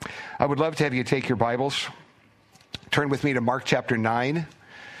I would love to have you take your Bibles, turn with me to Mark chapter 9,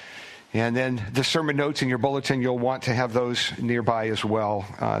 and then the sermon notes in your bulletin, you'll want to have those nearby as well.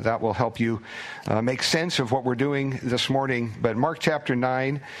 That will help you make sense of what we're doing this morning. But Mark chapter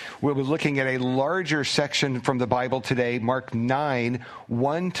 9, we'll be looking at a larger section from the Bible today, Mark 9,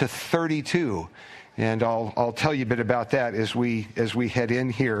 1 to 32. And I'll tell you a bit about that as we head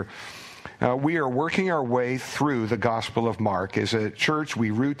in here. We are working our way through the Gospel of Mark. As a church, we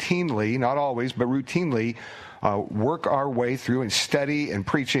routinely, not always, but routinely, work our way through and study and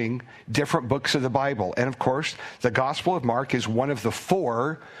preaching different books of the Bible. And of course, the Gospel of Mark is one of the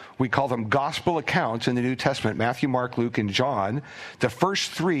four, we call them gospel accounts in the New Testament, Matthew, Mark, Luke, and John. The first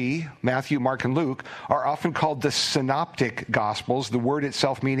three, Matthew, Mark, and Luke, are often called the synoptic Gospels, the word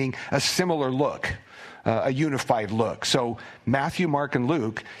itself meaning a similar look. A unified look. So Matthew, Mark, and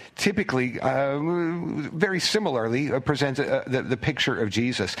Luke typically, very similarly, present the picture of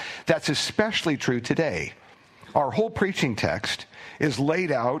Jesus. That's especially true today. Our whole preaching text is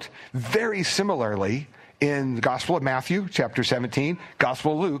laid out very similarly in the Gospel of Matthew, chapter 17,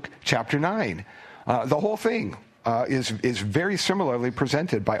 Gospel of Luke, chapter 9. The whole thing is very similarly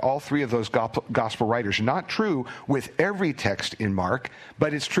presented by all three of those gospel writers. Not true with every text in Mark,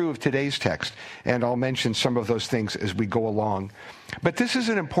 but it's true of today's text. And I'll mention some of those things as we go along. But this is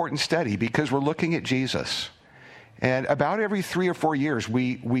an important study because we're looking at Jesus. And about every 3 or 4 years,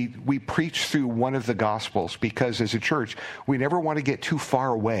 we preach through one of the Gospels because as a church, we never want to get too far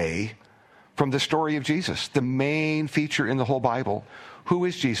away from the story of Jesus, the main feature in the whole Bible. Who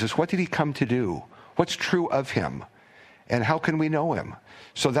is Jesus? What did he come to do? What's true of him? And how can we know him?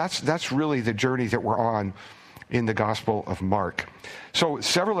 So that's really the journey that we're on in the Gospel of Mark. So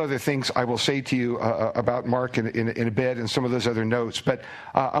several other things I will say to you about Mark in a bit and some of those other notes. But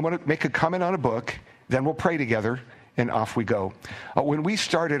I'm going to make a comment on a book, then we'll pray together, and off we go. When we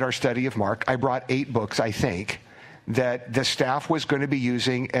started our study of Mark, I brought 8 books, I think, that the staff was going to be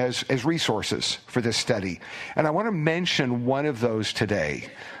using as resources for this study. And I want to mention one of those today.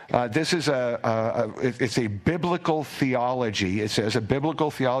 This is it's a biblical theology. It says a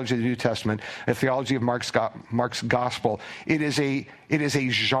biblical theology of the New Testament, a theology of Mark's gospel. It is a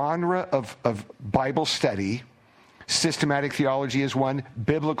genre of Bible study. Systematic theology is one.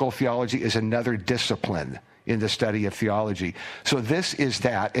 Biblical theology is another discipline in the study of theology. So this is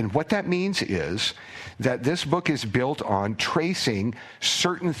that. And what that means is that this book is built on tracing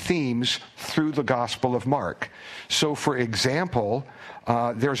certain themes through the Gospel of Mark. So for example,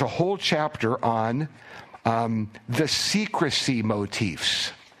 there's a whole chapter on the secrecy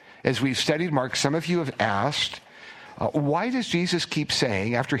motifs. As we've studied Mark, some of you have asked, why does Jesus keep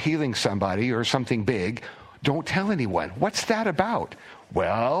saying after healing somebody or something big, don't tell anyone? What's that about?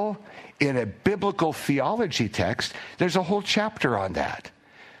 Well, in a biblical theology text, there's a whole chapter on that.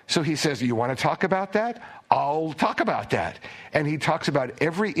 So he says, you want to talk about that? I'll talk about that. And he talks about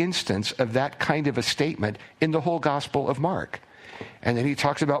every instance of that kind of a statement in the whole Gospel of Mark. And then he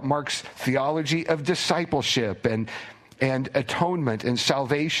talks about Mark's theology of discipleship and atonement and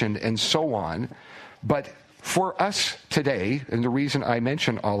salvation and so on. But for us today, and the reason I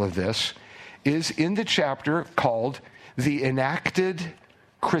mention all of this, is in the chapter called The Enacted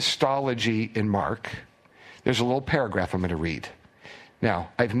Christology in Mark. There's a little paragraph I'm going to read. Now,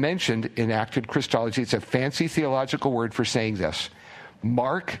 I've mentioned enacted Christology. It's a fancy theological word for saying this.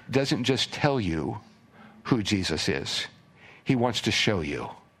 Mark doesn't just tell you who Jesus is. He wants to show you.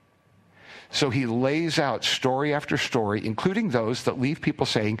 So he lays out story after story, including those that leave people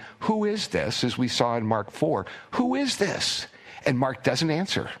saying, who is this? As we saw in Mark 4. Who is this? And Mark doesn't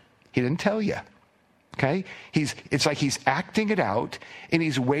answer. He didn't tell you. Okay? It's like he's acting it out, and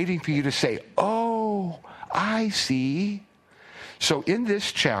he's waiting for you to say, oh, I see. So in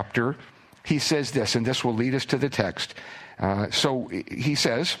this chapter, he says this, and this will lead us to the text. So he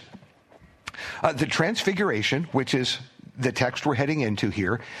says, the transfiguration, which is the text we're heading into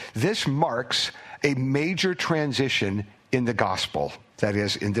here, this marks a major transition in the gospel. That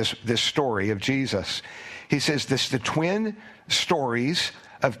is, in this story of Jesus. He says the twin stories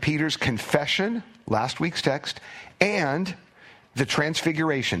of Peter's confession, last week's text, and the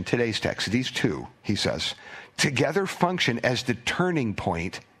transfiguration, today's text. These two, he says, together function as the turning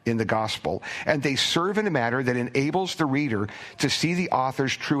point in the gospel, and they serve in a manner that enables the reader to see the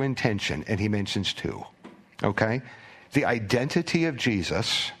author's true intention. And he mentions two, okay? The identity of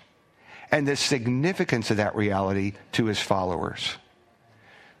Jesus and the significance of that reality to his followers.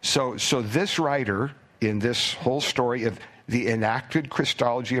 So this writer, in this whole story of the enacted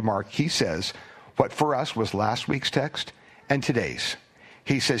Christology of Mark, he says what for us was last week's text and today's.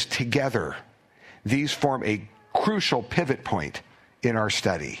 He says together, these form a crucial pivot point in our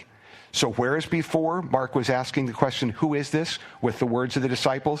study. So whereas before Mark was asking the question, who is this, with the words of the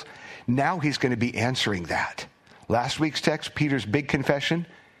disciples, now he's going to be answering that. Last week's text, Peter's big confession,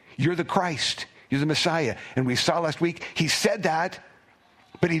 you're the Christ, you're the Messiah. And we saw last week, he said that,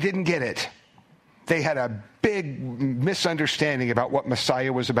 but he didn't get it. They had a big misunderstanding about what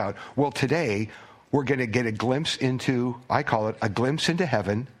Messiah was about. Well, today, we're going to get a glimpse into, I call it, a glimpse into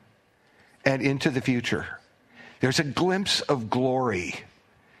heaven and into the future. There's a glimpse of glory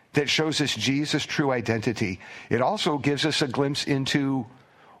that shows us Jesus' true identity. It also gives us a glimpse into,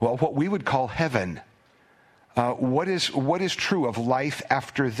 well, what we would call heaven. What is true of life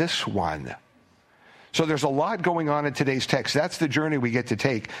after this one? So there's a lot going on in today's text. That's the journey we get to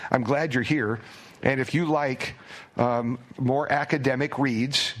take. I'm glad you're here. And if you like more academic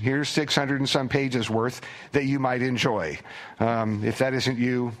reads, here's 600 and some pages worth that you might enjoy. If that isn't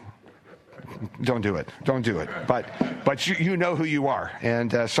you, don't do it. Don't do it. But you know who you are,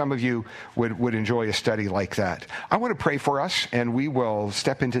 and some of you would enjoy a study like that. I want to pray for us, and we will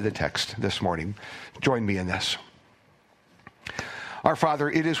step into the text this morning. Join me in this. Our Father,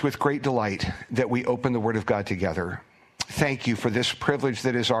 it is with great delight that we open the Word of God together. Thank you for this privilege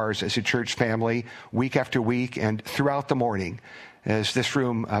that is ours as a church family, week after week and throughout the morning, as this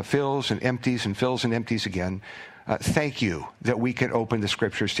room fills and empties and fills and empties again. Thank you that we can open the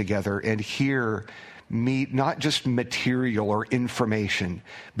Scriptures together and hear not just material or information,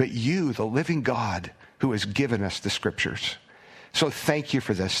 but you, the living God, who has given us the Scriptures. So thank you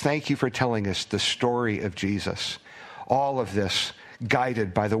for this. Thank you for telling us the story of Jesus. All of this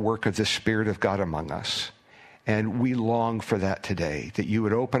guided by the work of the Spirit of God among us. And we long for that today, that you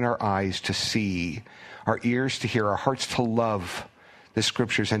would open our eyes to see, our ears to hear, our hearts to love the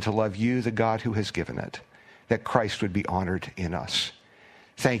Scriptures and to love you, the God who has given it, that Christ would be honored in us.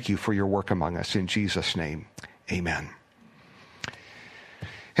 Thank you for your work among us. In Jesus' name, amen.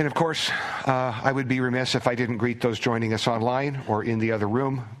 And of course, I would be remiss if I didn't greet those joining us online or in the other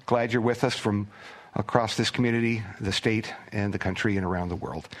room. Glad you're with us from across this community, the state, and the country, and around the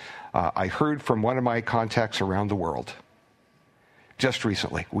world. I heard from one of my contacts around the world just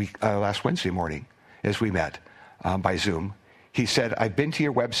recently, last Wednesday morning, as we met by Zoom. He said, I've been to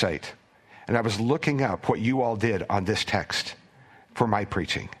your website, and I was looking up what you all did on this text for my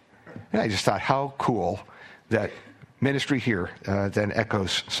preaching. And I just thought, how cool that ministry here then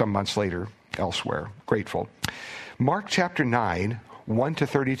echoes some months later elsewhere. Grateful. Mark chapter 9, 1 to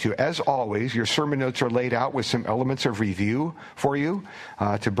 32. As always, your sermon notes are laid out with some elements of review for you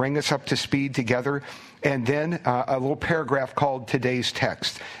to bring us up to speed together. And then a little paragraph called Today's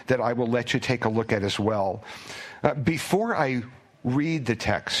Text that I will let you take a look at as well. Before I read the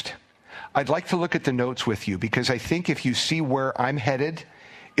text, I'd like to look at the notes with you, because I think if you see where I'm headed,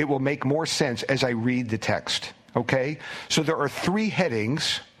 it will make more sense as I read the text. Okay? So there are 3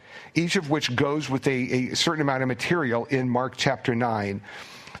 headings, each of which goes with a certain amount of material in Mark chapter 9.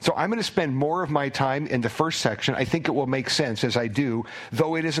 So I'm going to spend more of my time in the first section. I think it will make sense as I do,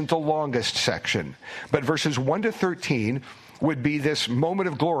 though it isn't the longest section. But verses 1 to 13 would be this moment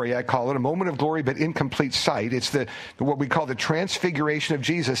of glory, I call it, a moment of glory but incomplete sight. It's what we call the transfiguration of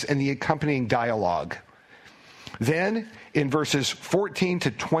Jesus and the accompanying dialogue. Then, in verses 14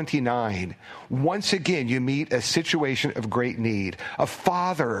 to 29, once again you meet a situation of great need. A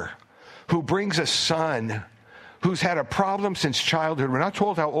father who brings a son who's had a problem since childhood. We're not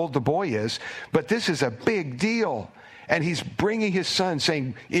told how old the boy is, but this is a big deal. And he's bringing his son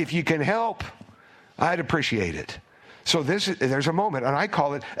saying, if you can help, I'd appreciate it. So there's a moment, and I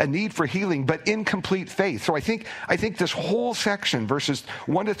call it a need for healing, but incomplete faith. So I think this whole section, verses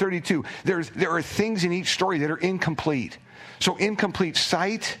 1 to 32, there are things in each story that are incomplete. So incomplete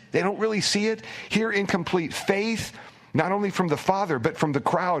sight, they don't really see it. Here, incomplete faith, not only from the Father, but from the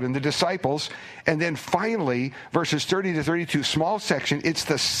crowd and the disciples. And then finally, verses 30 to 32, small section, it's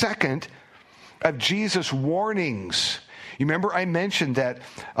the second of Jesus' warnings. You remember I mentioned that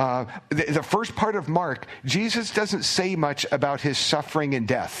the first part of Mark, Jesus doesn't say much about his suffering and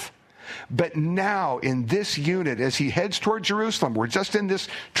death. But now in this unit, as he heads toward Jerusalem, we're just in this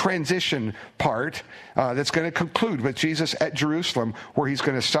transition part that's going to conclude with Jesus at Jerusalem, where he's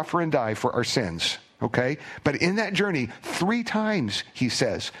going to suffer and die for our sins. Okay? But in that journey, 3 times he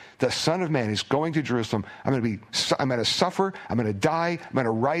says, the Son of Man is going to Jerusalem. I'm going to suffer. I'm going to die. I'm going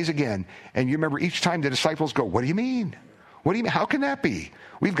to rise again. And you remember each time the disciples go, what do you mean? What do you mean? How can that be?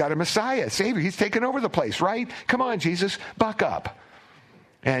 We've got a Messiah, Savior. He's taken over the place, right? Come on, Jesus, buck up.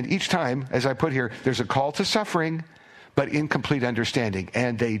 And each time, as I put here, there's a call to suffering, but incomplete understanding.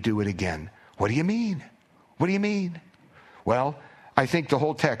 And they do it again. What do you mean? What do you mean? Well, I think the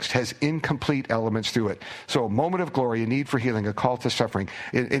whole text has incomplete elements through it. So a moment of glory, a need for healing, a call to suffering.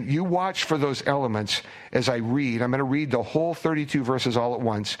 And you watch for those elements as I read. I'm going to read the whole 32 verses all at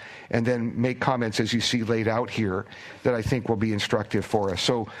once and then make comments as you see laid out here that I think will be instructive for us.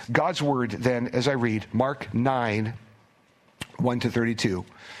 So God's word then, as I read, Mark 9, 1 to 32.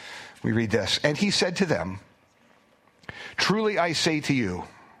 We read this. And he said to them, "Truly I say to you,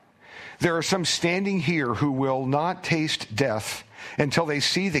 there are some standing here who will not taste death until they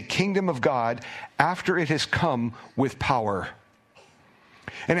see the kingdom of God after it has come with power."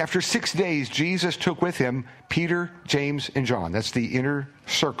 And after 6 days, Jesus took with him Peter, James, and John. That's the inner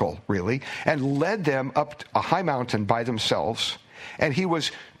circle, really, and led them up a high mountain by themselves. And he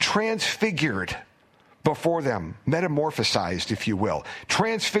was transfigured before them, metamorphosized, if you will,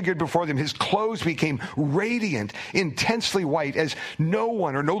 transfigured before them. His clothes became radiant, intensely white, as no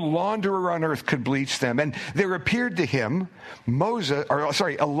one or no launderer on earth could bleach them. And there appeared to him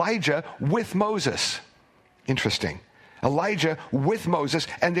Elijah with Moses. Interesting. Elijah with Moses,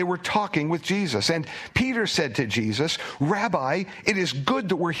 and they were talking with Jesus. And Peter said to Jesus, "Rabbi, it is good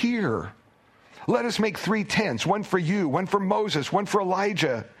that we're here. Let us make 3 tents, one for you, one for Moses, one for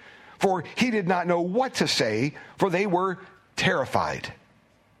Elijah." For he did not know what to say, for they were terrified.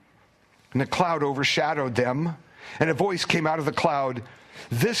 And the cloud overshadowed them, and a voice came out of the cloud,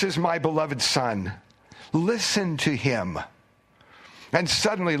 "This is my beloved Son. Listen to him." And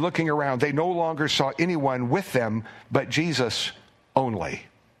suddenly, looking around, they no longer saw anyone with them, but Jesus only.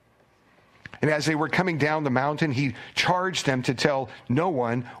 And as they were coming down the mountain, he charged them to tell no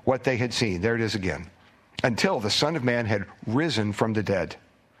one what they had seen. There it is again. Until the Son of Man had risen from the dead.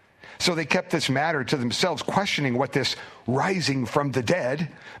 So they kept this matter to themselves, questioning what this rising from the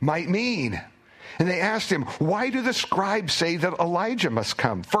dead might mean. And they asked him, "Why do the scribes say that Elijah must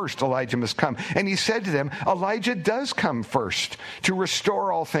come? First, Elijah must come." And he said to them, "Elijah does come first to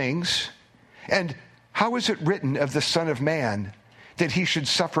restore all things. And how is it written of the Son of Man that he should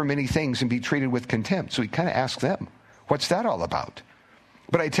suffer many things and be treated with contempt?" So he kind of asked them, what's that all about?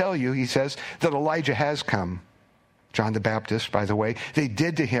 "But I tell you," he says, "that Elijah has come. John the Baptist, by the way, they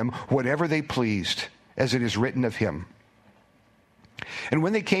did to him whatever they pleased, as it is written of him." And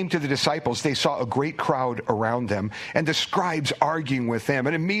when they came to the disciples, they saw a great crowd around them, and the scribes arguing with them.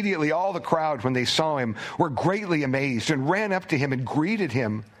 And immediately all the crowd, when they saw him, were greatly amazed and ran up to him and greeted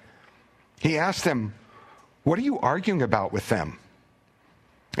him. He asked them, "What are you arguing about with them?"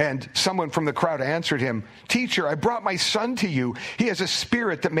 And someone from the crowd answered him, "Teacher, I brought my son to you. He has a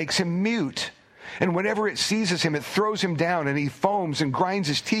spirit that makes him mute. And whenever it seizes him, it throws him down, and he foams and grinds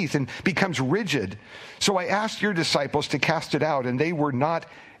his teeth and becomes rigid. So I asked your disciples to cast it out, and they were not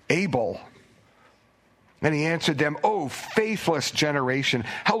able." And he answered them, "O faithless generation,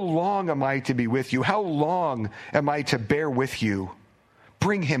 how long am I to be with you? How long am I to bear with you?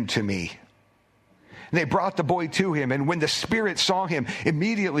 Bring him to me." And they brought the boy to him, and when the spirit saw him,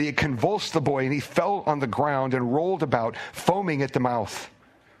 immediately it convulsed the boy, and he fell on the ground and rolled about, foaming at the mouth.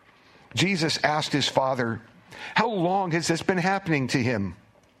 Jesus asked his father, "How long has this been happening to him?"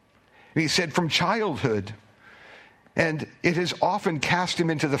 And he said, "From childhood. And it has often cast him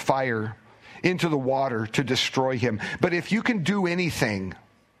into the fire, into the water to destroy him. But if you can do anything,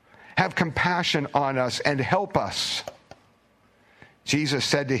 have compassion on us and help us." Jesus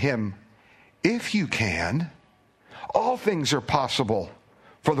said to him, "If you can, all things are possible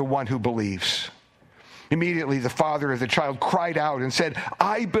for the one who believes." Immediately the father of the child cried out and said,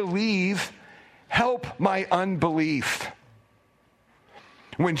 "I believe, help my unbelief."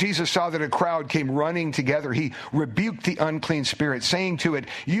 When Jesus saw that a crowd came running together, he rebuked the unclean spirit, saying to it,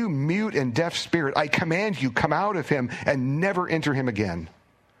 "You mute and deaf spirit, I command you, come out of him and never enter him again."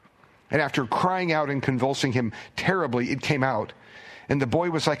 And after crying out and convulsing him terribly, it came out, and the boy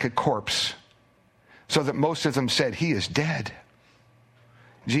was like a corpse, so that most of them said, "He is dead."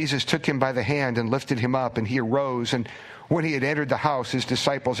 Jesus took him by the hand and lifted him up, and he arose. And when he had entered the house, his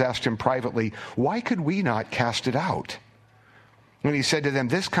disciples asked him privately, "Why could we not cast it out?" And he said to them,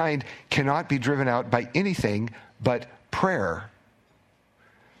 "This kind cannot be driven out by anything but prayer."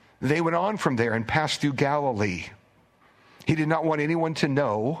 They went on from there and passed through Galilee. He did not want anyone to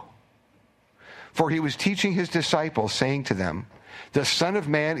know, for he was teaching his disciples, saying to them, "The Son of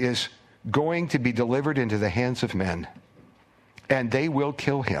Man is going to be delivered into the hands of men, and they will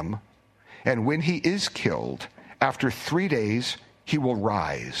kill him. And when he is killed, after 3 days, he will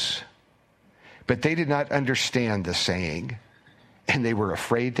rise." But they did not understand the saying, and they were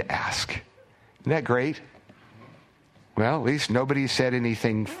afraid to ask. Isn't that great? Well, at least nobody said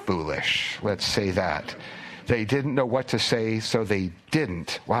anything foolish. Let's say that. They didn't know what to say, so they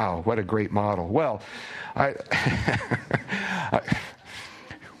didn't. Wow, what a great model. Well,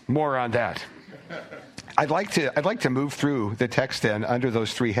 more on that. I'd like to move through the text then under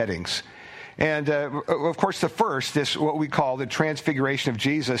those three headings. And, of course, the first, this what we call the transfiguration of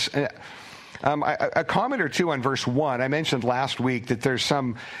Jesus. A comment or two on verse 1. I mentioned last week that there's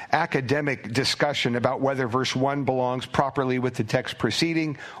some academic discussion about whether verse 1 belongs properly with the text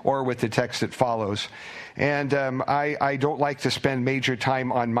preceding or with the text that follows. And I don't like to spend major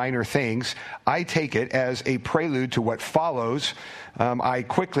time on minor things. I take it as a prelude to what follows. I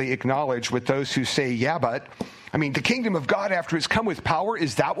quickly acknowledge with those who say, yeah, but... I mean, the kingdom of God after it's come with power,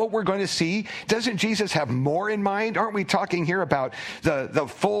 is that what we're going to see? Doesn't Jesus have more in mind? Aren't we talking here about the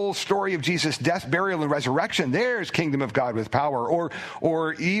full story of Jesus' death, burial, and resurrection? There's kingdom of God with power.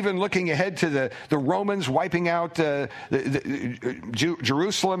 Or even looking ahead to the Romans wiping out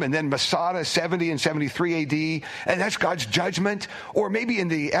Jerusalem and then Masada 70 and 73 AD, and that's God's judgment. Or maybe in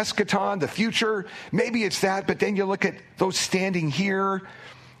the eschaton, the future, maybe it's that, but then you look at those standing here.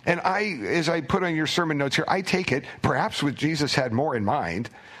 And as I put on your sermon notes here, I take it, perhaps with Jesus had more in mind,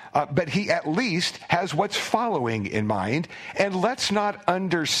 but he at least has what's following in mind. And let's not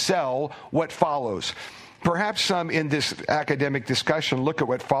undersell what follows. Perhaps some in this academic discussion look at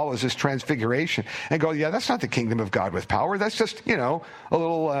what follows as transfiguration and go, yeah, that's not the kingdom of God with power. That's just, a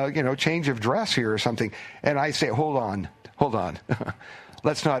little, change of dress here or something. And I say, hold on.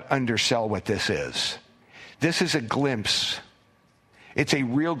 Let's not undersell what this is. This is a glimpse. It's a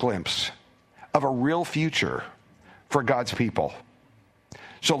real glimpse of a real future for God's people.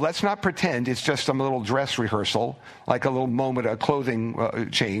 So let's not pretend it's just some little dress rehearsal, like a little moment, a clothing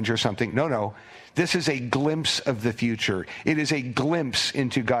change or something. No. This is a glimpse of the future. It is a glimpse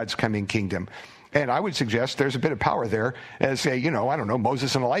into God's coming kingdom. And I would suggest there's a bit of power there as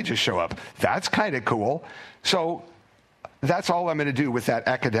Moses and Elijah show up. That's kind of cool. So that's all I'm going to do with that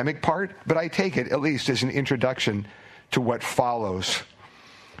academic part, but I take it at least as an introduction to what follows.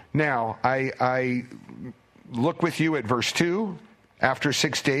 Now, I look with you at verse 2. After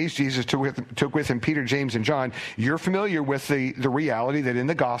 6 days, Jesus took with him Peter, James, and John. You're familiar with the reality that in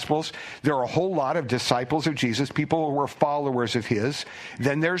the Gospels, there are a whole lot of disciples of Jesus, people who were followers of his.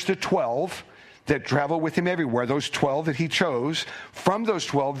 Then there's the 12 that travel with him everywhere, those 12 that he chose. From those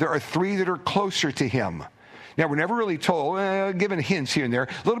 12, there are 3 that are closer to him. Now, we're never really told, given hints here and there,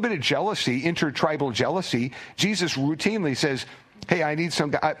 a little bit of jealousy, intertribal jealousy. Jesus routinely says, hey, I need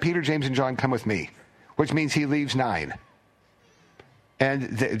some Peter, James, and John, come with me, which means he leaves 9. And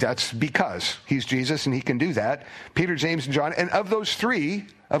that's because he's Jesus and he can do that. Peter, James, and John. And of those 3,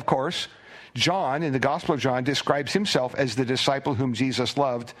 of course, John, in the Gospel of John, describes himself as the disciple whom Jesus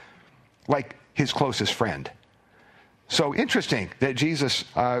loved, like his closest friend. So interesting that Jesus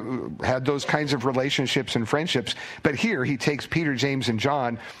had those kinds of relationships and friendships. But here he takes Peter, James, and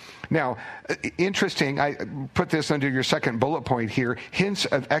John. Now, interesting, I put this under your second bullet point here, hints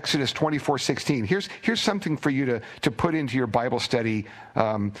of Exodus 24:16. Here's something for you to put into your Bible study,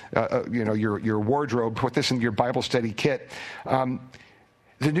 your wardrobe, put this in your Bible study kit.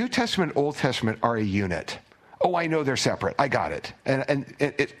 The New Testament, Old Testament are a unit. Oh, I know they're separate. I got it. And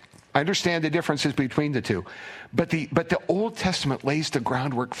I understand the differences between the two. But the Old Testament lays the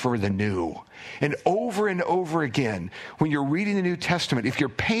groundwork for the New. And over again, when you're reading the New Testament, if you're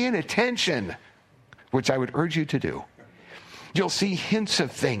paying attention, which I would urge you to do, you'll see hints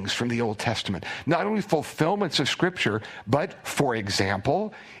of things from the Old Testament. Not only fulfillments of Scripture, but, for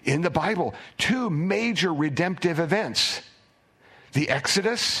example, in the Bible, 2 major redemptive events. The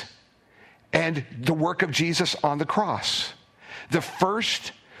Exodus and the work of Jesus on the cross. The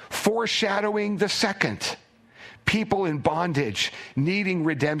first foreshadowing the second. People in bondage, needing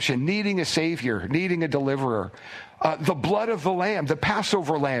redemption, needing a Savior, needing a deliverer. The blood of the Lamb, the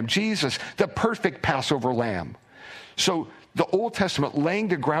Passover Lamb, Jesus, the perfect Passover Lamb. So the Old Testament laying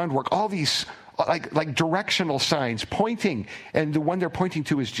the groundwork, all these like directional signs pointing, and the one they're pointing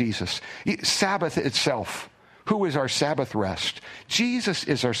to is Jesus. Sabbath itself. Who is our Sabbath rest? Jesus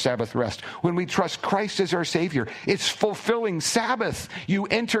is our Sabbath rest. When we trust Christ as our Savior, it's fulfilling Sabbath. You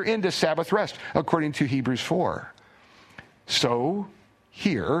enter into Sabbath rest, according to Hebrews 4. So,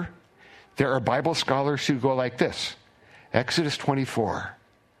 here, there are Bible scholars who go like this. Exodus 24,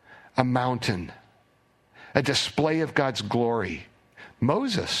 a mountain, a display of God's glory.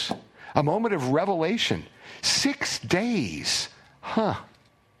 Moses, a moment of revelation. 6 days.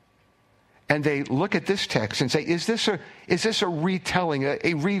 And they look at this text and say, is this a retelling,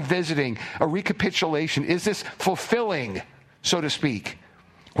 a revisiting, a recapitulation? Is this fulfilling, so to speak,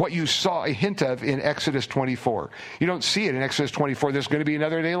 What you saw a hint of in Exodus 24. You don't see it in Exodus 24. There's going to be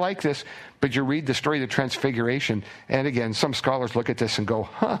another day like this. But you read the story of the Transfiguration. And again, some scholars look at this and go,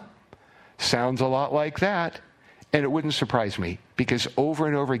 sounds a lot like that. And it wouldn't surprise me, because over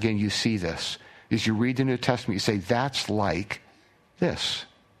and over again you see this. As you read the New Testament, you say, that's like this.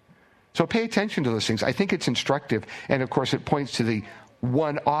 So pay attention to those things. I think it's instructive. And of course, it points to the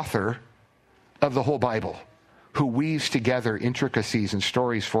one author of the whole Bible, who weaves together intricacies and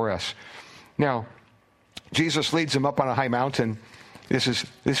stories for us. Now, Jesus leads them up on a high mountain. This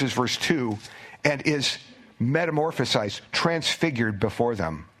is verse 2, and is metamorphosized, transfigured before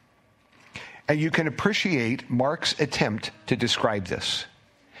them. And you can appreciate Mark's attempt to describe this,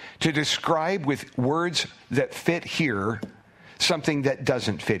 to describe with words that fit here something that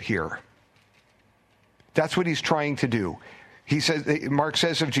doesn't fit here. That's what he's trying to do. He says, Mark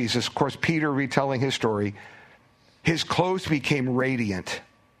says of Jesus, of course, Peter retelling his story, his clothes became radiant,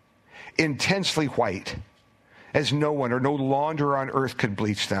 intensely white, as no one or no launder on earth could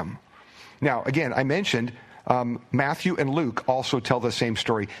bleach them. Now, again, I mentioned Matthew and Luke also tell the same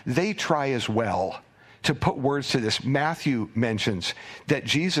story. They try as well to put words to this. Matthew mentions that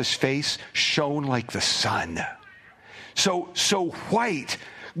Jesus' face shone like the sun. So white,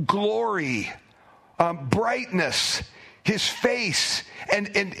 glory, brightness, his face,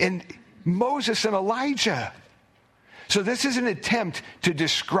 and Moses and Elijah. So this is an attempt to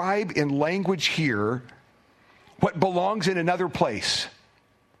describe in language here what belongs in another place,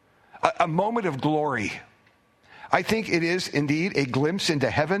 a moment of glory. I think it is indeed a glimpse into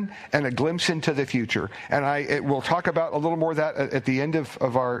heaven and a glimpse into the future. And we'll talk about a little more of that at the end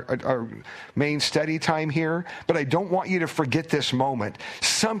of our main study time here. But I don't want you to forget this moment.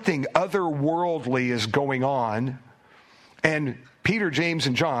 Something otherworldly is going on. And Peter, James,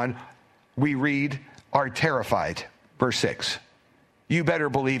 and John, we read, are terrified. Verse 6. You better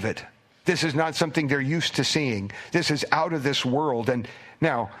believe it. This is not something they're used to seeing. This is out of this world. And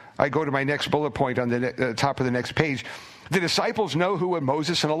now I go to my next bullet point on the top of the next page. The disciples know who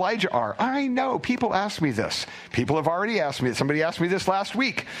Moses and Elijah are. I know. People ask me this. People have already asked me. Somebody asked me this last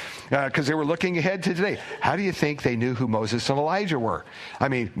week because they were looking ahead to today. How do you think they knew who Moses and Elijah were? I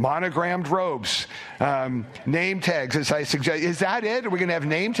mean, monogrammed robes, name tags, as I suggest. Is that it? Are we going to have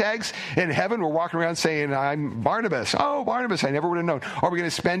name tags in heaven? We're walking around saying, I'm Barnabas. Oh, Barnabas, I never would have known. Are we going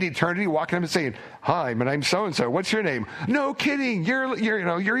to spend eternity walking up and saying, hi, my name's so-and-so. What's your name? No kidding.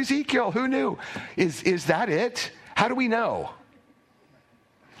 You're Ezekiel. Who knew? Is that it? How do we know?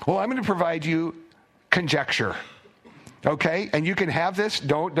 Well, I'm going to provide you conjecture. Okay? And you can have this.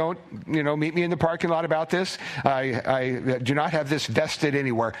 Don't meet me in the parking lot about this. I do not have this vested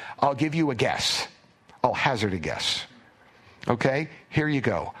anywhere. I'll give you a guess. I'll hazard a guess. Okay? Here you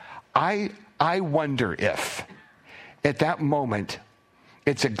go. I wonder if at that moment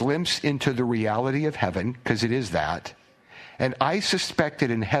it's a glimpse into the reality of heaven, because it is that. And I suspect that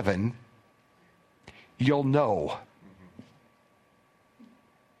in heaven, you'll know.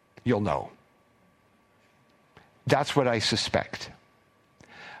 You'll know. That's what I suspect.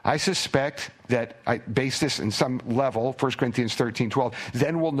 I suspect that I base this in some level, 1 Corinthians 13:12,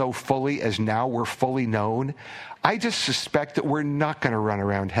 then we'll know fully as now we're fully known. I just suspect that we're not going to run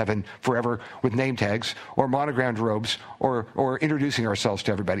around heaven forever with name tags or monogrammed robes or introducing ourselves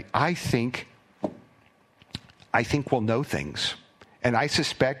to everybody. I think we'll know things. And I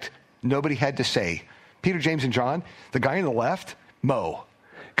suspect nobody had to say, Peter, James, and John, the guy on the left, Mo.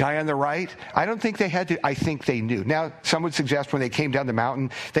 Guy on the right, I don't think they had to. I think they knew. Now, some would suggest when they came down the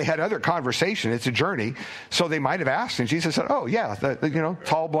mountain, they had other conversation. It's a journey. So they might have asked. And Jesus said, oh, yeah,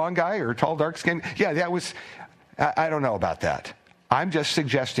 tall blonde guy or tall dark skin. Yeah, that was, I don't know about that. I'm just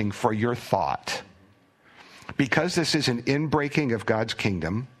suggesting for your thought. Because this is an inbreaking of God's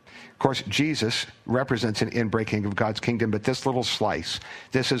kingdom. Of course, Jesus represents an inbreaking of God's kingdom. But this little slice,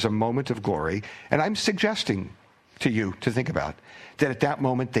 this is a moment of glory. And I'm suggesting to you to think about that at that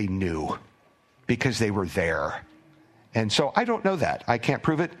moment they knew because they were there. And so I don't know that. I can't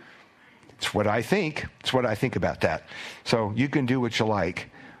prove it. It's what I think. It's what I think about that. So you can do what you like.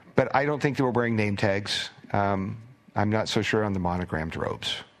 But I don't think they were wearing name tags. I'm not so sure on the monogrammed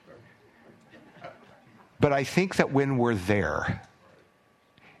robes. But I think that when we're there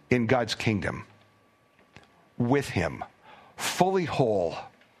in God's kingdom with him, fully whole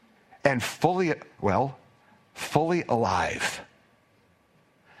and fully alive,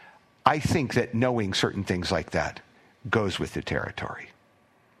 I think that knowing certain things like that goes with the territory.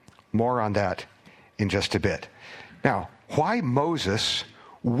 More on that in just a bit. Now, why Moses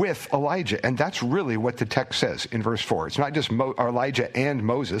with Elijah? And that's really what the text says in verse 4. It's not just Elijah and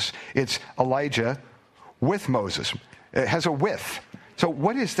Moses. It's Elijah with Moses. It has a with. So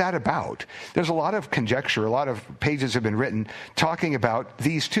what is that about? There's a lot of conjecture, a lot of pages have been written talking about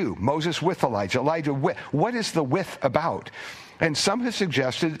these two, Moses with Elijah, Elijah with. What is the with about? And some have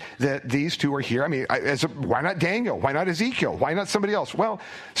suggested that these two are here. I mean, why not Daniel? Why not Ezekiel? Why not somebody else? Well,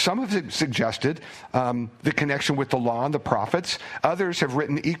 some have suggested the connection with the law and the prophets. Others have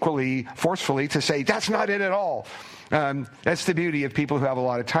written equally forcefully to say that's not it at all. That's the beauty of people who have a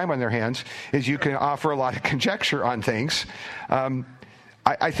lot of time on their hands, is you can offer a lot of conjecture on things.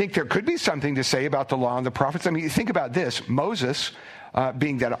 I think there could be something to say about the law and the prophets. I mean, think about this. Moses,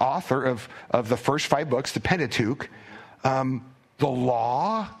 being that author of the first 5 books, the Pentateuch, the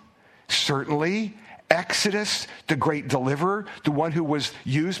law, certainly, Exodus, the great deliverer, the one who was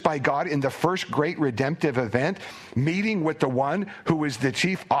used by God in the first great redemptive event, meeting with the one who was the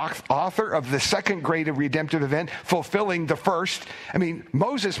chief author of the second great redemptive event, fulfilling the first. I mean,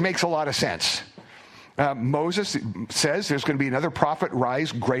 Moses makes a lot of sense. Moses says there's going to be another prophet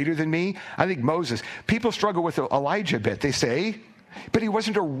rise greater than me. I think Moses, people struggle with Elijah a bit. They say, but he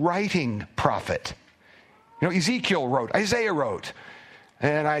wasn't a writing prophet. You know, Ezekiel wrote, Isaiah wrote.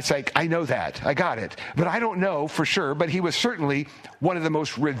 And I say, I know that. I got it. But I don't know for sure. But he was certainly one of the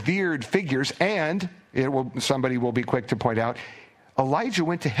most revered figures. And somebody will be quick to point out, Elijah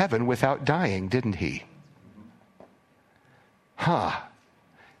went to heaven without dying, didn't he?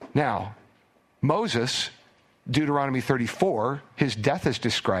 Now, Moses, Deuteronomy 34, his death is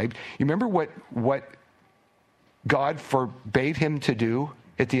described. You remember what God forbade him to do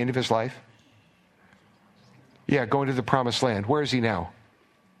at the end of his life? Yeah, go into the promised land. Where is he now?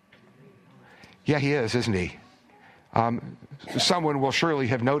 Yeah, he is, isn't he? Someone will surely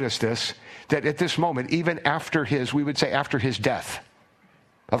have noticed this, that at this moment, even after we would say after his death,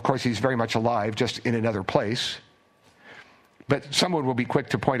 of course he's very much alive, just in another place, but someone will be quick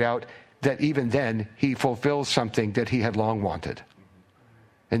to point out that even then he fulfills something that he had long wanted,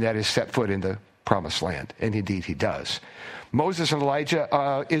 and that is set foot in the promised land, and indeed he does. Moses and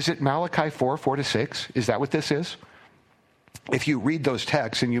Elijah, is it Malachi 4:4-6? Is that what this is? If you read those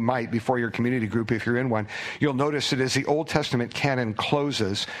texts, and you might before your community group if you're in one, you'll notice that as the Old Testament canon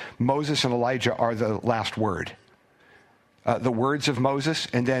closes, Moses and Elijah are the last word. The words of Moses,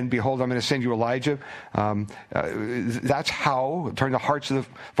 and then, behold, I'm going to send you Elijah. That's how, turn the hearts of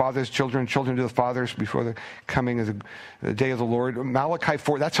the fathers, children to the fathers before the coming of the day of the Lord. Malachi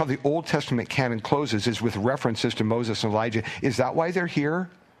 4, that's how the Old Testament canon closes, is with references to Moses and Elijah. Is that why they're here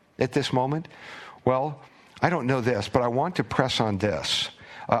at this moment? Well, I don't know this, but I want to press on this.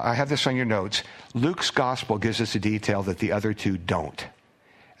 I have this on your notes. Luke's gospel gives us a detail that the other two don't.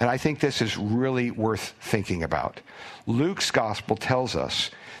 And I think this is really worth thinking about. Luke's gospel tells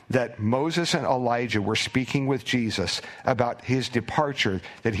us that Moses and Elijah were speaking with Jesus about his departure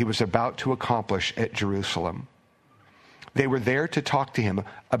that he was about to accomplish at Jerusalem. They were there to talk to him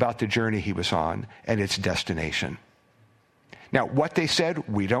about the journey he was on and its destination. Now, what they said,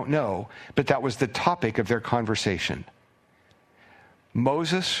 we don't know, but that was the topic of their conversation.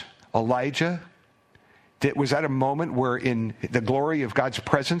 Moses, Elijah, was that a moment where in the glory of God's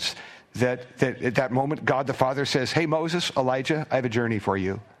presence, that at that moment, God the Father says, hey, Moses, Elijah, I have a journey for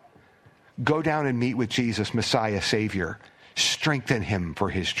you. Go down and meet with Jesus, Messiah, Savior. Strengthen him for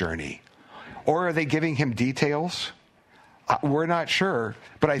his journey. Or are they giving him details? We're not sure,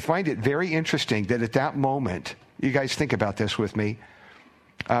 but I find it very interesting that at that moment, you guys think about this with me,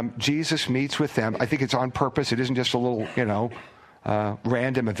 Jesus meets with them. I think it's on purpose. It isn't just a little,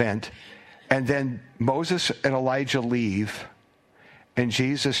 random event. And then Moses and Elijah leave, and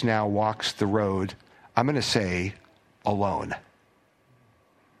Jesus now walks the road, I'm going to say, alone.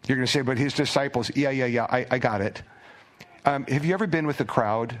 You're going to say, but his disciples, yeah, I got it. Have you ever been with a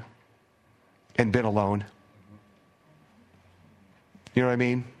crowd and been alone? You know what I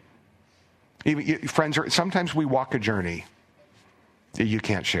mean? Even friends, sometimes we walk a journey that you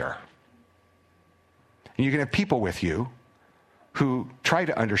can't share. And you can have people with you who try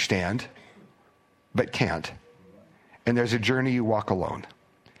to understand, but can't. And there's a journey you walk alone.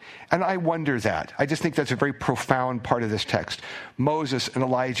 And I wonder that. I just think that's a very profound part of this text. Moses and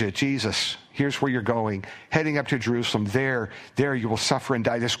Elijah, Jesus, here's where you're going, heading up to Jerusalem. There you will suffer and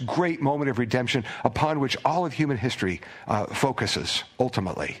die. This great moment of redemption upon which all of human history focuses,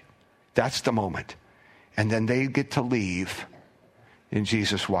 ultimately. That's the moment. And then they get to leave, and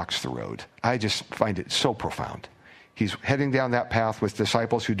Jesus walks the road. I just find it so profound. He's heading down that path with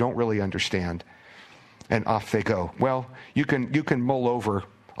disciples who don't really understand. And off they go. Well, you can mull over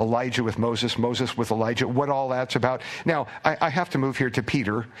Elijah with Moses, Moses with Elijah, what all that's about. Now, I have to move here to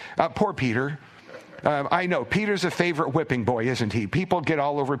Peter. Poor Peter. I know Peter's a favorite whipping boy, isn't he? People get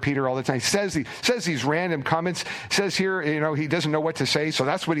all over Peter all the time. He says these random comments. Says here, he doesn't know what to say, so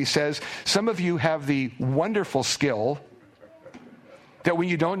that's what he says. Some of you have the wonderful skill that when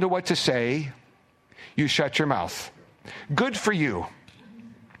you don't know what to say, you shut your mouth. Good for you.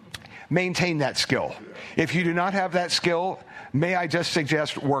 Maintain that skill. If you do not have that skill, may I just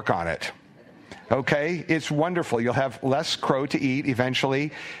suggest work on it. Okay? It's wonderful. You'll have less crow to eat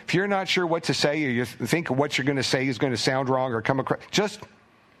eventually. If you're not sure what to say, or you think what you're going to say is going to sound wrong or come across,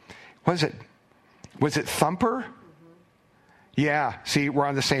 was it Thumper? Yeah, see, we're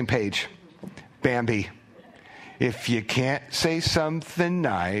on the same page. Bambi. If you can't say something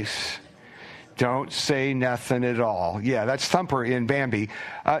nice, don't say nothing at all. Yeah, that's Thumper in Bambi.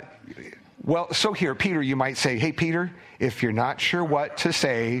 Well, so here, Peter, you might say, hey, Peter, if you're not sure what to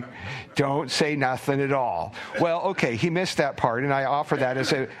say, don't say nothing at all. Well, okay, he missed that part, and I offer that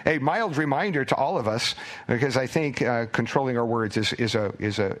as a mild reminder to all of us, because I think controlling our words is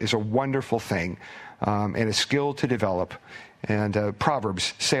a wonderful thing and a skill to develop. And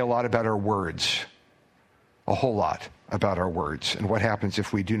Proverbs say a lot about our words, a whole lot about our words, and what happens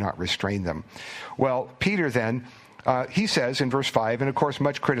if we do not restrain them. Well, Peter then, he says in verse 5, and of course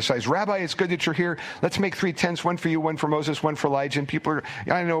much criticized, Rabbi, it's good that you're here. Let's make 3 tents, one for you, one for Moses, one for Elijah.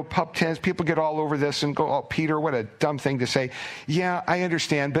 And pup tents, people get all over this and go, oh, Peter, what a dumb thing to say. Yeah, I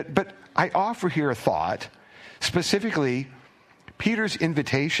understand, but I offer here a thought. Specifically, Peter's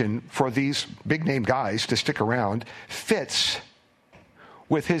invitation for these big-name guys to stick around fits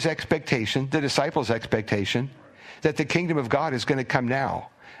with his expectation, the disciples' expectation, that the kingdom of God is going to come now.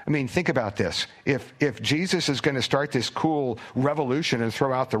 I mean, think about this. If Jesus is going to start this cool revolution and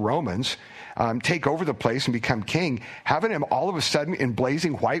throw out the Romans, take over the place and become king, having him all of a sudden in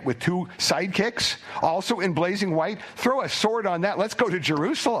blazing white with 2 sidekicks, also in blazing white, throw a sword on that. Let's go to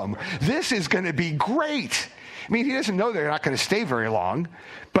Jerusalem. This is going to be great. I mean, he doesn't know they're not going to stay very long,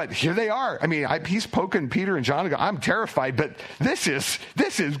 but here they are. I mean, he's poking Peter and John and go, I'm terrified, but this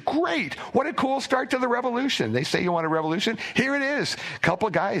is great. What a cool start to the revolution. They say you want a revolution? Here it is. A couple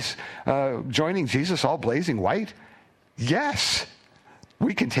of guys joining Jesus, all blazing white. Yes,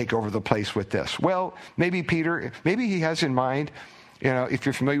 we can take over the place with this. Well, maybe he has in mind, if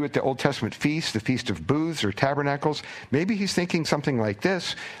you're familiar with the Old Testament feast, the Feast of Booths or Tabernacles, maybe he's thinking something like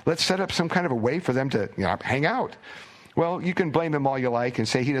this. Let's set up some kind of a way for them to hang out. Well, you can blame him all you like and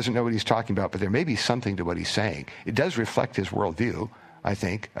say he doesn't know what he's talking about, but there may be something to what he's saying. It does reflect his worldview, I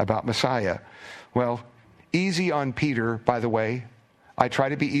think, about Messiah. Well, easy on Peter, by the way. I try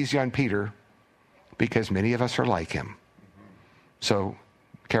to be easy on Peter because many of us are like him. So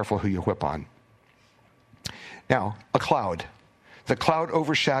careful who you whip on. Now, a cloud. The cloud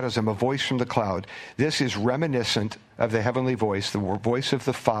overshadows him, a voice from the cloud. This is reminiscent of the heavenly voice, the voice of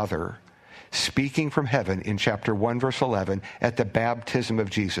the Father, speaking from heaven in chapter 1, verse 11, at the baptism of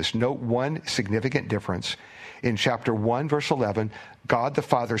Jesus. Note one significant difference. In chapter 1, verse 11, God the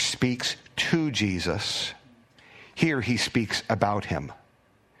Father speaks to Jesus. Here he speaks about him.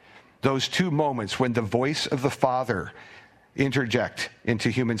 Those 2 moments when the voice of the Father interject into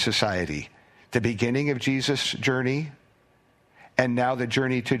human society. The beginning of Jesus' journey, and now the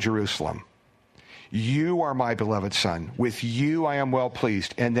journey to Jerusalem. You are my beloved Son. With you I am well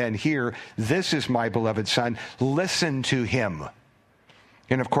pleased. And then here, this is my beloved Son. Listen to him.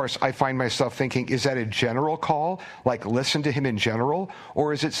 And of course, I find myself thinking, is that a general call? Like listen to him in general?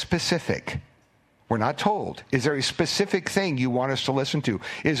 Or is it specific? We're not told. Is there a specific thing you want us to listen to?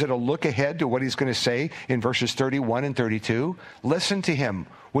 Is it a look ahead to what he's going to say in verses 31 and 32? Listen to him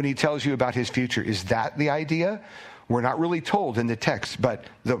when he tells you about his future. Is that the idea? We're not really told in the text, but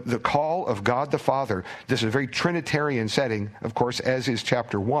the call of God the Father, this is a very Trinitarian setting, of course, as is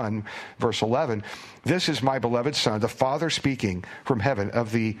chapter 1, verse 11. This is my beloved Son, the Father speaking from heaven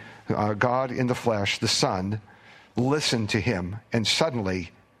of the God in the flesh, the Son. Listen to him, and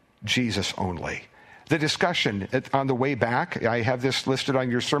suddenly, Jesus only. The discussion on the way back, I have this listed on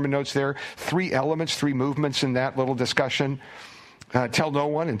your sermon notes there, 3 elements, 3 movements in that little discussion. Tell no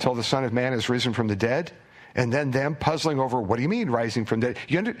one until the Son of Man is risen from the dead. And then them puzzling over, what do you mean rising from the dead?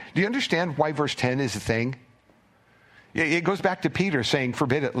 Do you understand why verse 10 is the thing? It goes back to Peter saying,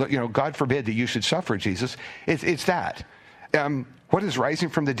 forbid it, God forbid that you should suffer, Jesus. It's that. What does rising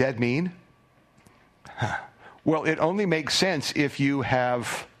from the dead mean? Well, it only makes sense if you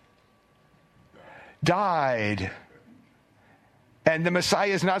have died. And the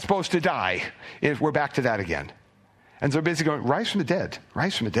Messiah is not supposed to die. We're back to that again. And so they're basically going, rise from the dead,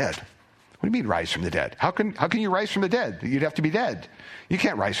 rise from the dead. What do you mean rise from the dead? How can you rise from the dead? You'd have to be dead. You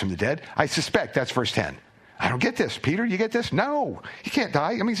can't rise from the dead. I suspect that's verse 10. I don't get this. Peter, you get this? No, he can't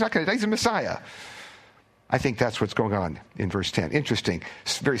die. I mean, he's not going to die. He's a Messiah. I think that's what's going on in verse 10. Interesting.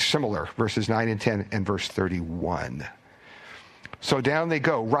 It's very similar, verses 9 and 10 and verse 31. So down they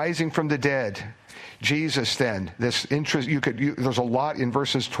go, rising from the dead. Jesus then, this interest, there's a lot in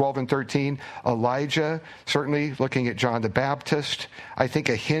verses 12 and 13. Elijah, certainly looking at John the Baptist. I think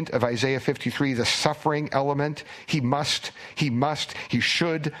a hint of Isaiah 53, the suffering element. He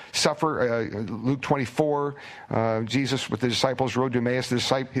should suffer. Luke 24, Jesus with the disciples, road to Emmaus,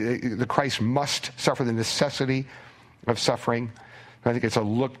 the Christ must suffer, the necessity of suffering. I think it's a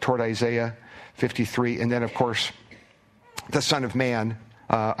look toward Isaiah 53. And then, of course, the Son of Man.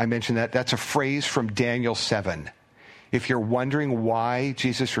 I mentioned that. That's a phrase from Daniel 7. If you're wondering why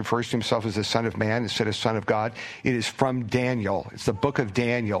Jesus refers to himself as the Son of Man instead of Son of God, it is from Daniel. It's the book of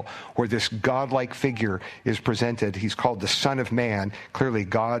Daniel where this godlike figure is presented. He's called the Son of Man, clearly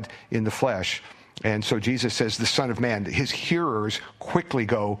God in the flesh. And so Jesus says the Son of Man. His hearers quickly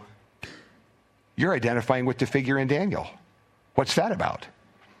go, you're identifying with the figure in Daniel. What's that about?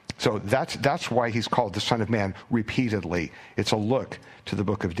 So that's why he's called the Son of Man repeatedly. It's a look to the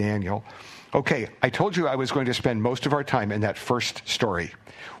book of Daniel. Okay, I told you I was going to spend most of our time in that first story.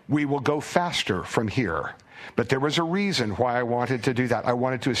 We will go faster from here, but there was a reason why I wanted to do that. I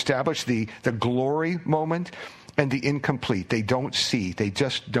wanted to establish the glory moment and the incomplete. They don't see. They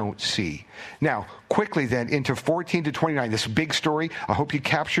just don't see. Now, quickly then, into 14 to 29, this big story. I hope you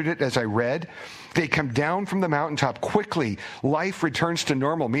captured it as I read. They come down from the mountaintop quickly. Life returns to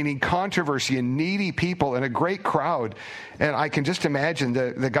normal, meaning controversy and needy people and a great crowd. And I can just imagine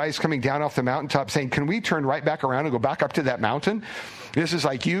the guys coming down off the mountaintop saying, can we turn right back around and go back up to that mountain? This is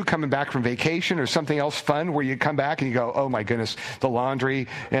like you coming back from vacation or something else fun where you come back and you go, oh my goodness, the laundry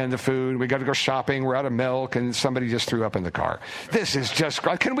and the food. We got to go shopping. We're out of milk and somebody just threw up in the car. This is just,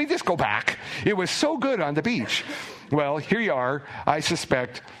 can we just go back? It was so good on the beach. Well, here you are, I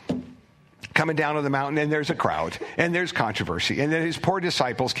suspect, coming down on the mountain, and there's a crowd, and there's controversy, and then his poor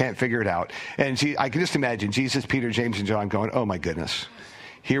disciples can't figure it out. And I can just imagine Jesus, Peter, James, and John going, oh my goodness,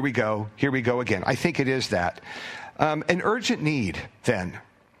 here we go again. I think it is that. An urgent need, then.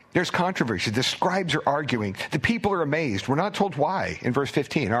 There's controversy. The scribes are arguing. The people are amazed. We're not told why in verse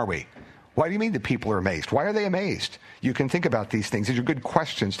 15, are we? Why do you mean the people are amazed? Why are they amazed? You can think about these things. These are good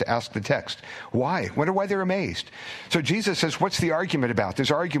questions to ask the text. Why? Wonder why they're amazed. So Jesus says, what's the argument about? There's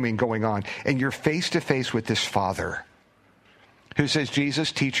arguing going on. And you're face to face with this father who says,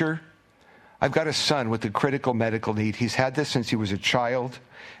 Jesus, teacher, I've got a son with a critical medical need. He's had this since he was a child.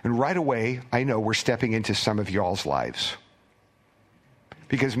 And right away, I know we're stepping into some of y'all's lives.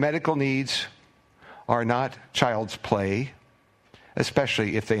 Because medical needs are not child's play,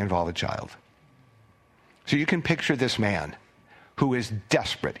 especially if they involve a child. So you can picture this man who is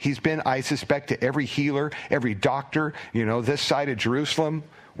desperate. He's been, I suspect, to every healer, every doctor, this side of Jerusalem.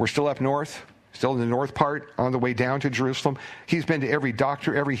 We're still up north, still in the north part, on the way down to Jerusalem. He's been to every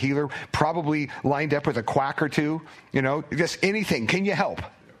doctor, every healer, probably lined up with a quack or two, just anything. Can you help?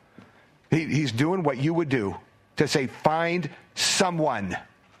 He's doing what you would do to say, find someone.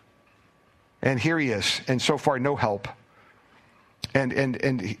 And here he is, and so far no help. And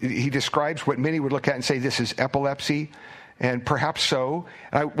he describes what many would look at and say this is epilepsy, and perhaps so.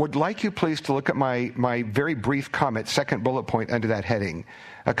 I would like you please to look at my very brief comment, second bullet point under that heading.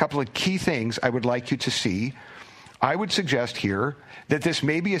 A couple of key things I would like you to see. I would suggest here that this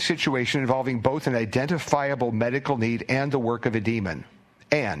may be a situation involving both an identifiable medical need and the work of a demon.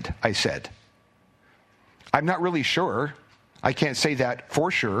 And, I said, I'm not really sure. I can't say that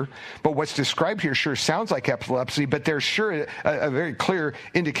for sure, but what's described here sure sounds like epilepsy, but there's sure a very clear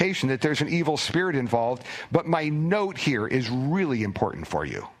indication that there's an evil spirit involved. But my note here is really important for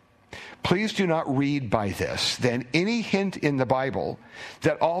you. Please do not read by this then any hint in the Bible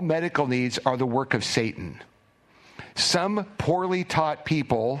that all medical needs are the work of Satan. Some poorly taught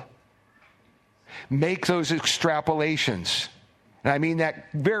people make those extrapolations. And I mean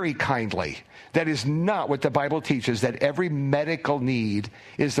that very kindly. That is not what the Bible teaches, that every medical need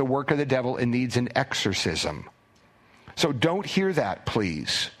is the work of the devil and needs an exorcism. So don't hear that,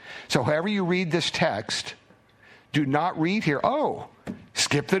 please. So however you read this text, do not read here, oh,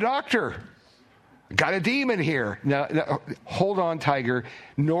 skip the doctor. Got a demon here. No, hold on, Tiger.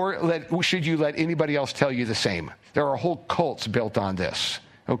 Nor should you let anybody else tell you the same. There are whole cults built on this,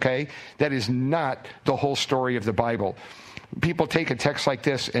 okay? That is not the whole story of the Bible. People take a text like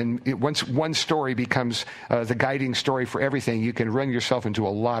this, and once one story becomes the guiding story for everything, you can run yourself into a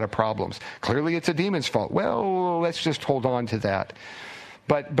lot of problems. Clearly, it's a demon's fault. Well, let's just hold on to that.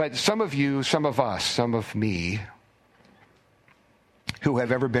 But some of you, some of us, some of me, who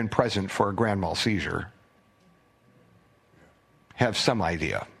have ever been present for a grand mal seizure, have some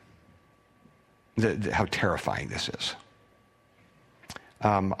idea. how terrifying this is.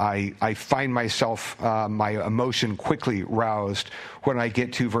 I find myself, my emotion quickly roused when I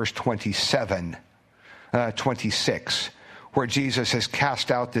get to verse 26, where Jesus has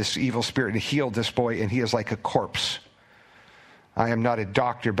cast out this evil spirit and healed this boy, and he is like a corpse. I am not a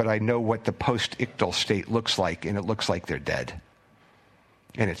doctor, but I know what the post-ictal state looks like, and it looks like they're dead.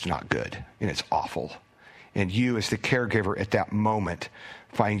 And it's not good, and it's awful. And you, as the caregiver at that moment,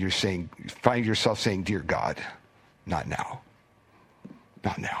 find yourself saying, "Dear God, not now.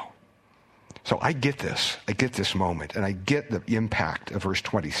 Not now." So I get this. I get this moment, and I get the impact of verse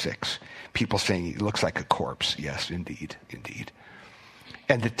 26. People saying he looks like a corpse. Yes, indeed, indeed.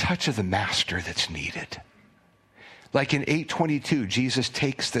 And the touch of the master that's needed. Like in 8:22, Jesus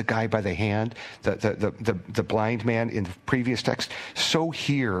takes the guy by the hand, the blind man in the previous text. So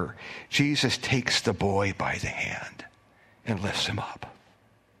here, Jesus takes the boy by the hand and lifts him up.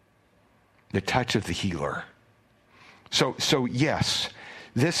 The touch of the healer. So yes,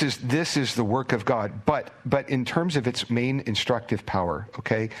 this is the work of God. But in terms of its main instructive power,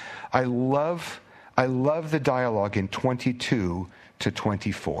 okay, I love the dialogue in 22 to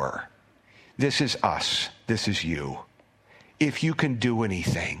 24. This is us. This is you. If you can do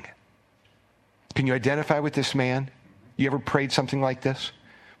anything. Can you identify with this man? You ever prayed something like this?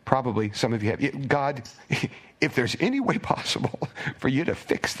 Probably some of you have. God, if there's any way possible for you to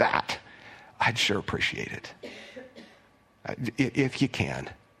fix that, I'd sure appreciate it. If you can.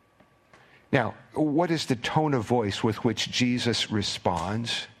 Now, what is the tone of voice with which Jesus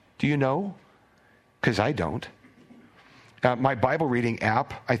responds? Do you know? Because I don't. My Bible reading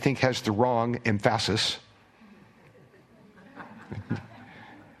app, I think, has the wrong emphasis.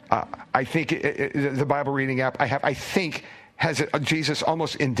 I think the Bible reading app I think has Jesus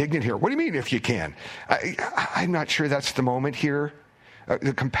almost indignant here. What do you mean, if you can? I'm not sure that's the moment here.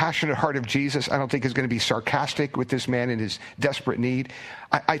 The compassionate heart of Jesus, I don't think, is going to be sarcastic with this man in his desperate need.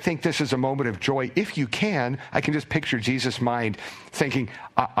 I think this is a moment of joy. If you can, I can just picture Jesus' mind thinking,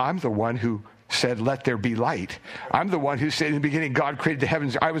 I'm the one who said, "Let there be light." I'm the one who said in the beginning, God created the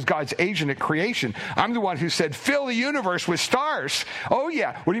heavens. I was God's agent at creation. I'm the one who said, "Fill the universe with stars." Oh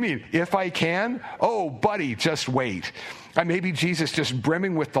yeah, what do you mean? If I can? Oh buddy, just wait. Maybe Jesus just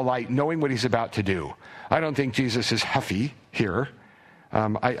brimming with delight, knowing what he's about to do. I don't think Jesus is huffy here.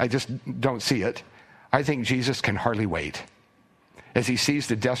 I just don't see it. I think Jesus can hardly wait. As he sees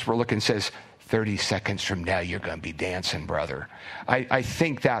the desperate look and says, 30 seconds from now, you're going to be dancing, brother. I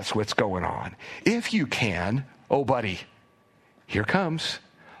think that's what's going on. If you can, oh, buddy, here comes.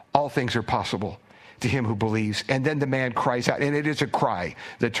 All things are possible to him who believes. And then the man cries out, and it is a cry.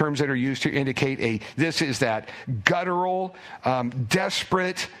 The terms that are used to indicate this is that guttural,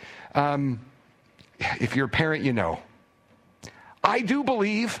 desperate. If you're a parent, you know. I do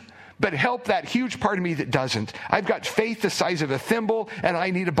believe, but help that huge part of me that doesn't. I've got faith the size of a thimble, and I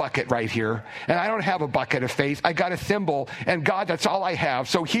need a bucket right here. And I don't have a bucket of faith. I got a thimble, and God, that's all I have.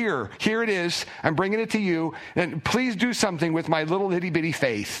 So here it is. I'm bringing it to you, and please do something with my little itty bitty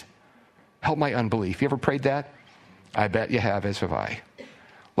faith. Help my unbelief. You ever prayed that? I bet you have, as have I.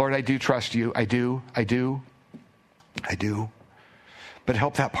 Lord, I do trust you. I do. But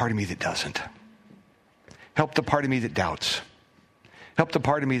help that part of me that doesn't. Help the part of me that doubts. Help the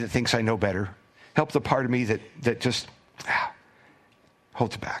part of me that thinks I know better. Help the part of me that just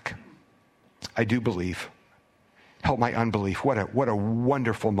holds back. I do believe. Help my unbelief. What a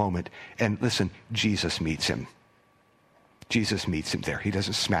wonderful moment. And listen, Jesus meets him. Jesus meets him there. He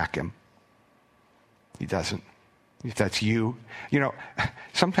doesn't smack him. He doesn't. If that's you. You know,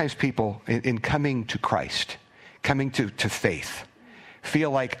 sometimes people in coming to Christ, coming to faith,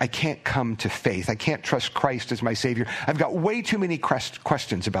 feel like I can't come to faith. I can't trust Christ as my Savior. I've got way too many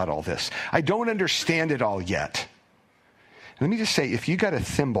questions about all this. I don't understand it all yet. Let me just say, if you got a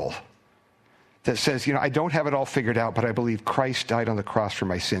thimble that says, I don't have it all figured out, but I believe Christ died on the cross for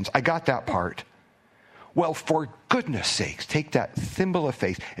my sins. I got that part. Well, for goodness sakes, take that thimble of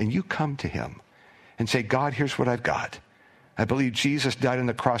faith and you come to him and say, God, here's what I've got. I believe Jesus died on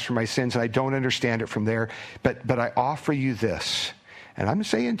the cross for my sins, and I don't understand it from there, but I offer you this. And I'm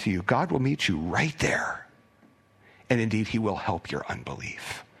saying to you, God will meet you right there. And indeed, he will help your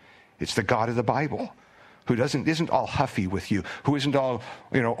unbelief. It's the God of the Bible who isn't all huffy with you, who isn't all,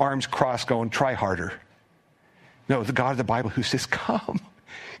 arms crossed going, try harder. No, the God of the Bible who says, come,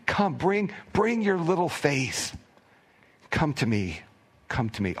 bring your little faith. Come to me,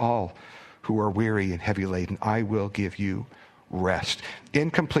 all who are weary and heavy laden. I will give you rest.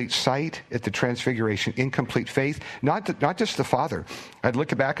 Incomplete sight at the transfiguration, incomplete faith, not just the Father. I'd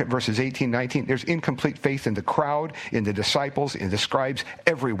look back at verses 18, 19. There's incomplete faith in the crowd, in the disciples, in the scribes,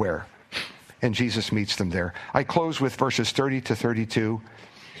 everywhere. And Jesus meets them there. I close with verses 30 to 32.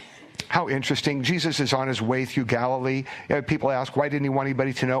 How interesting. Jesus is on his way through Galilee. People ask, why didn't he want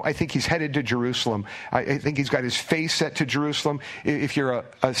anybody to know? I think he's headed to Jerusalem. I think he's got his face set to Jerusalem. If you're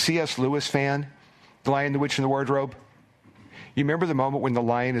a C.S. Lewis fan, The Lion, the Witch, and the Wardrobe, you remember the moment when the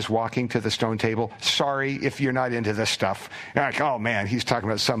lion is walking to the stone table? Sorry if you're not into this stuff. You're like, oh man, he's talking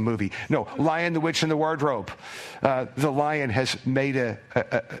about some movie. No, Lion, the Witch, and the Wardrobe. The lion has made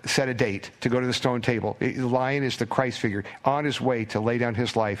set a date to go to the stone table. The lion is the Christ figure on his way to lay down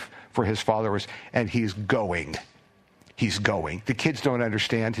his life for his followers, and he's going. He's going. The kids don't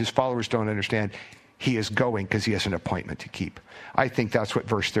understand. His followers don't understand. He is going because he has an appointment to keep. I think that's what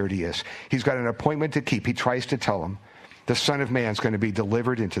verse 30 is. He's got an appointment to keep. He tries to tell them. The Son of Man is going to be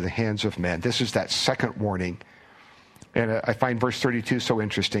delivered into the hands of men. This is that second warning. And I find verse 32 so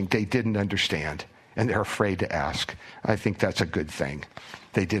interesting. They didn't understand, and they're afraid to ask. I think that's a good thing.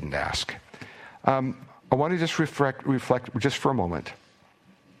 They didn't ask. I want to just reflect just for a moment.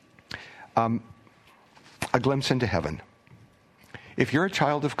 A glimpse into heaven. If you're a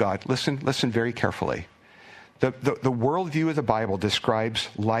child of God, listen very carefully. The worldview of the Bible describes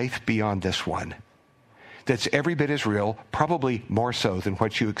life beyond this one. That's every bit as real, probably more so than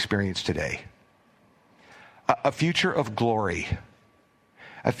what you experience today. A future of glory.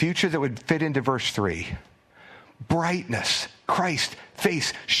 A future that would fit into verse 3. Brightness, Christ,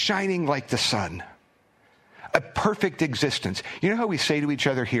 face shining like the sun. A perfect existence. You know how we say to each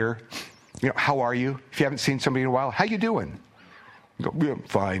other here, how are you? If you haven't seen somebody in a while, how you doing? You go, yeah,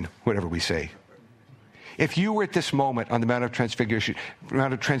 fine, whatever we say. If you were at this moment on the Mount of Transfiguration,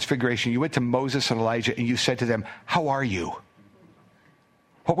 you went to Moses and Elijah and you said to them, how are you?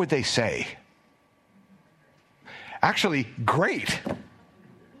 What would they say? Actually, great.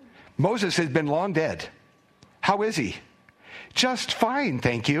 Moses has been long dead. How is he? Just fine,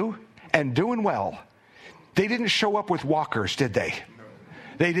 thank you, and doing well. They didn't show up with walkers, did they?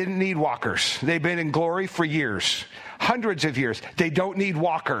 They didn't need walkers. They've been in glory for years, hundreds of years. They don't need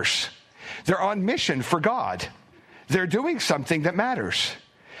walkers. They're on mission for God. They're doing something that matters.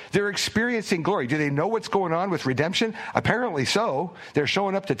 They're experiencing glory. Do they know what's going on with redemption? Apparently so. They're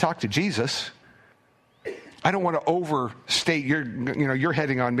showing up to talk to Jesus. I don't want to overstate you're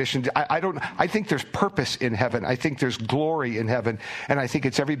heading on mission. I think there's purpose in heaven. I think there's glory in heaven. And I think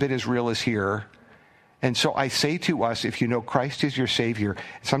it's every bit as real as here. And so I say to us, if you know Christ is your Savior,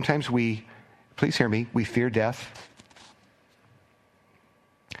 sometimes please hear me, we fear death.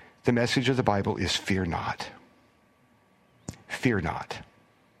 The message of the Bible is fear not. Fear not.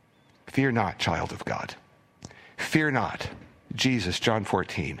 Fear not, child of God. Fear not. Jesus, John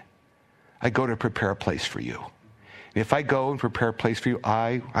 14. I go to prepare a place for you. And if I go and prepare a place for you,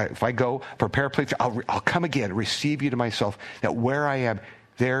 if I go prepare a place, I'll come again, receive you to myself, that where I am,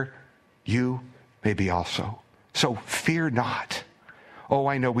 there you may be also. So fear not. Oh,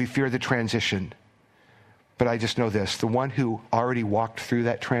 I know we fear the transition. But I just know this, the one who already walked through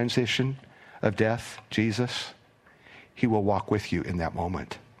that transition of death, Jesus, he will walk with you in that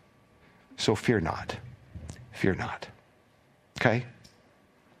moment. So fear not. Fear not. Okay?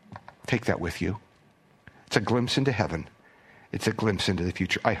 Take that with you. It's a glimpse into heaven. It's a glimpse into the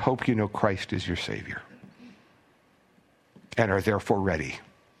future. I hope you know Christ is your Savior and are therefore ready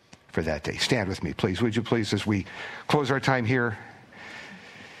for that day. Stand with me, please. Would you please, as we close our time here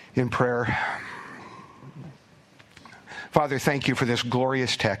in prayer. Father, thank you for this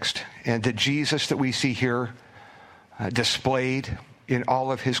glorious text and the Jesus that we see here displayed in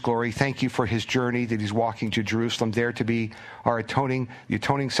all of his glory. Thank you for his journey that he's walking to Jerusalem there to be the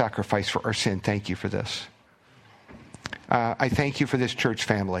atoning sacrifice for our sin. Thank you for this. I thank you for this church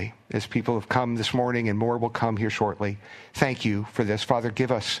family as people have come this morning and more will come here shortly. Thank you for this. Father,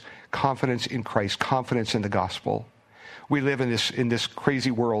 give us confidence in Christ, confidence in the gospel. We live in this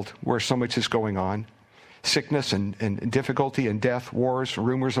crazy world where so much is going on. Sickness and difficulty and death, wars,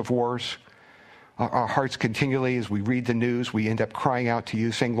 rumors of wars. Our hearts continually, as we read the news, we end up crying out to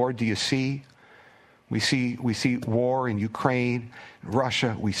you, saying, Lord, do you see? We see war in Ukraine,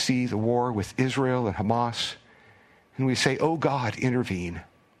 Russia. We see the war with Israel and Hamas. And we say, oh God, intervene.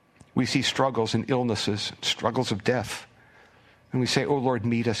 We see struggles and illnesses, struggles of death. And we say, oh Lord,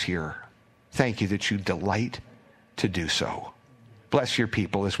 meet us here. Thank you that you delight to do so. Bless your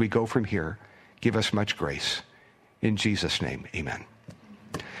people as we go from here. Give us much grace. In Jesus' name, amen.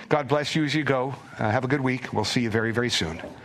 God bless you as you go. Have a good week. We'll see you very, very soon.